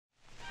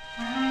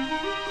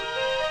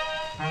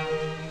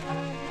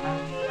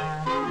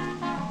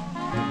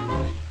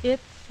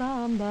It's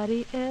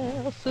somebody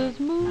else's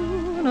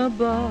moon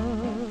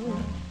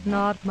above,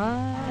 not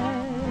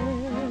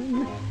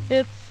mine.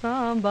 It's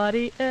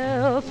somebody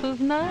else's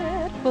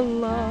night for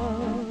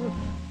love,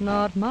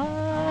 not mine.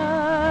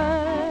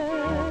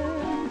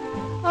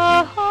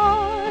 A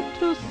heart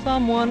to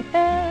someone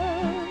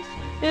else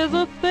is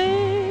a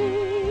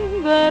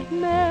thing that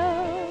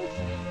melts.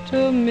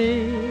 To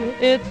me,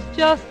 it's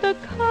just a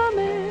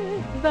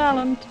comic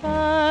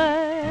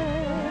valentine.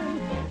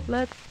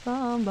 Let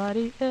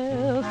somebody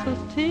else's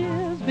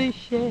tears be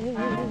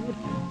shed,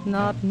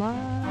 not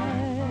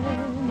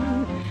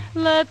mine.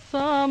 Let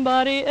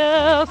somebody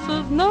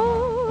else's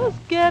nose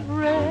get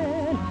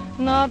red,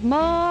 not mine.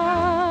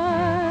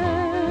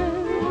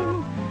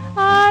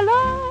 I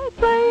like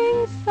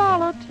playing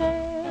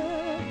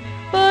solitaire,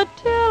 but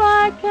till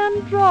I can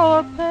draw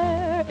a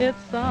pair,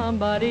 it's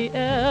somebody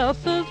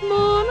else's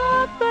moon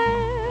up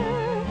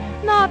there,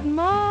 not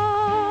mine.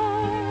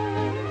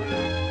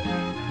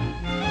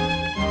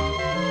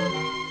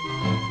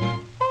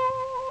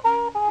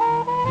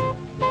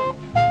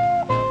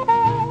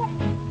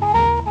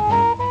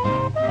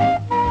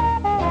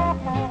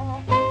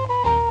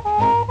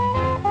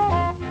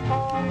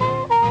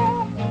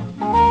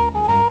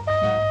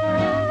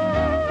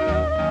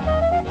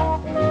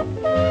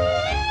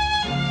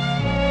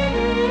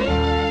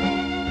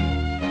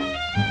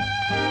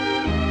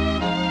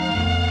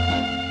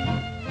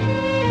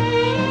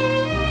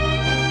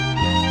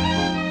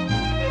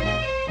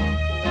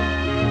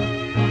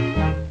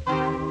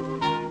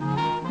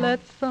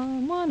 Let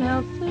someone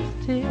else's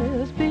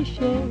tears be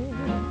shed,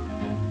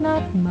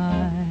 not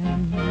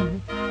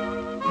mine.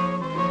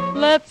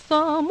 Let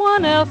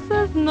someone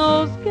else's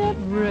nose get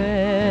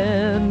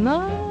red,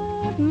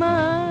 not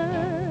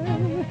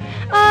mine.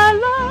 I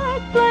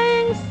like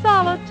playing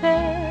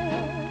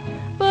solitaire,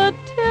 but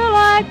till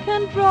I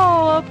can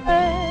draw a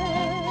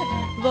pair,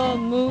 the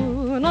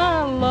moon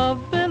I love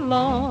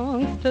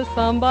belongs to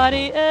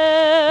somebody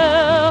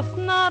else,